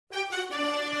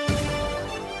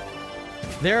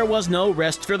There was no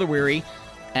rest for the weary,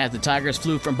 as the Tigers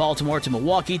flew from Baltimore to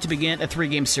Milwaukee to begin a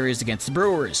 3-game series against the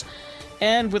Brewers.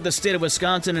 And with the state of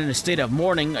Wisconsin in a state of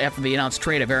mourning after the announced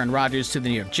trade of Aaron Rodgers to the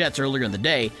New York Jets earlier in the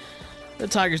day, the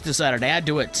Tigers decided to add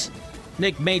to it.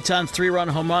 Nick Maton's 3-run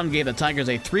home run gave the Tigers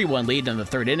a 3-1 lead in the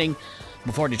third inning,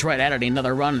 before Detroit added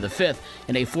another run in the fifth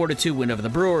in a 4-2 win over the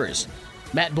Brewers.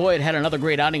 Matt Boyd had another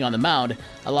great outing on the mound,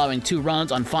 allowing 2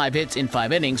 runs on 5 hits in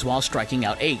 5 innings while striking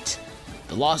out 8.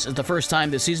 The loss is the first time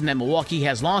this season that Milwaukee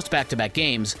has lost back-to-back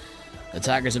games. The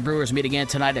Tigers and Brewers meet again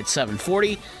tonight at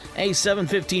 7:40, a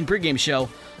 7:15 pregame show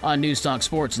on News Talk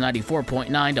Sports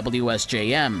 94.9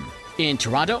 WSJM. In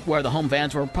Toronto, where the home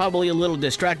fans were probably a little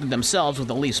distracted themselves with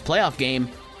the Leafs playoff game,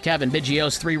 Cavan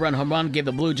Biggio's 3-run home run gave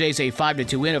the Blue Jays a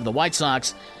 5-2 win over the White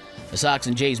Sox. The Sox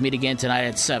and Jays meet again tonight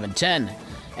at 7:10.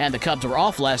 And the Cubs were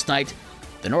off last night.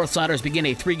 The Northsiders begin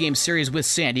a 3-game series with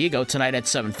San Diego tonight at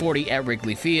 7:40 at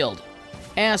Wrigley Field.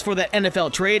 As for that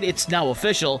NFL trade, it's now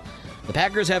official. The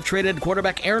Packers have traded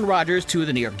quarterback Aaron Rodgers to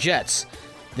the New York Jets.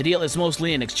 The deal is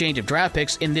mostly an exchange of draft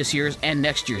picks in this year's and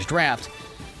next year's draft.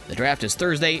 The draft is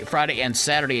Thursday, Friday, and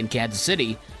Saturday in Kansas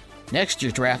City. Next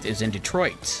year's draft is in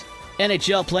Detroit.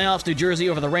 NHL playoffs, New Jersey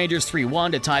over the Rangers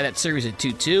 3-1 to tie that series at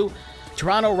 2-2.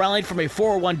 Toronto rallied from a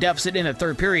 4-1 deficit in the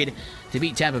third period to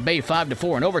beat Tampa Bay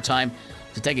 5-4 in overtime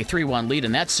to take a 3-1 lead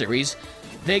in that series.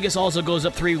 Vegas also goes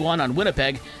up 3-1 on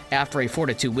Winnipeg after a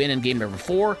 4-2 win in game number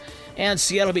 4, and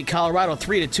Seattle beat Colorado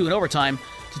 3-2 in overtime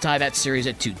to tie that series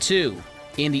at 2-2.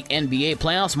 In the NBA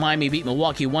playoffs, Miami beat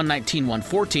Milwaukee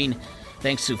 119-114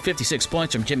 thanks to 56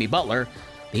 points from Jimmy Butler.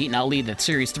 The Heat now lead that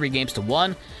series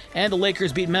 3-1, and the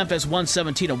Lakers beat Memphis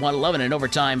 117-111 in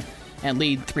overtime and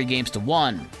lead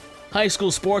 3-1. High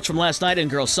school sports from last night in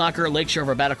girls soccer: Lakeshore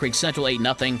over Battle Creek Central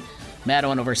 8-0,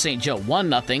 Matawan over St. Joe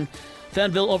 1-0,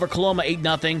 Fenville over Coloma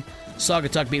 8-0,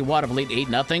 Saugatuck beat Waterville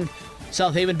 8-0,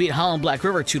 South Haven beat Holland Black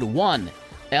River 2-1,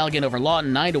 Allegan over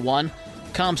Lawton 9-1,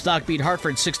 Comstock beat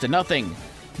Hartford 6-0,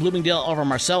 Bloomingdale over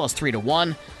Marcellus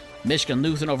 3-1, Michigan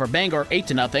Lutheran over Bangor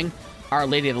 8-0, Our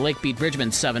Lady of the Lake beat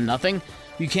Bridgman 7-0,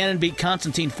 Buchanan beat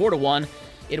Constantine 4-1,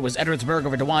 it was Edwardsburg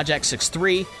over Dowagiac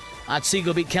 6-3,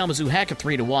 Otsego beat Kalamazoo Hackett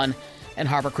 3-1, and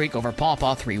Harbor Creek over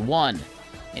Pawpaw 3-1.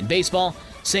 In baseball,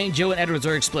 St. Joe and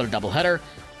Edwardsburg split a doubleheader,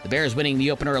 the Bears winning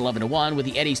the opener 11-1, with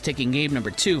the Eddies taking game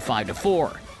number 2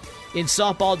 5-4. In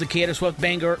softball, Decatur swept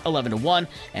Bangor 11-1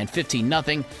 and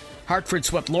 15-0. Hartford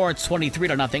swept Lawrence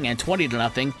 23-0 and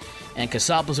 20-0, and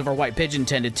Casablanca over White Pigeon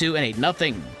 10-2 and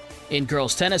 8-0. In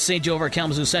girls tennis, St. Joe over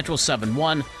Kalamazoo Central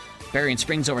 7-1, Berrien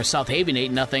Springs over South Haven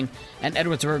 8-0, and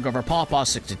Edwardsburg over Pawpaw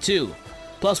 6-2.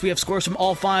 Plus, we have scores from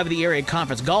all 5 of the area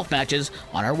conference golf matches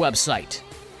on our website.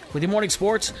 With your morning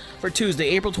sports for Tuesday,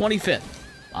 April 25th,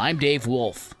 I'm Dave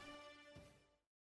Wolf.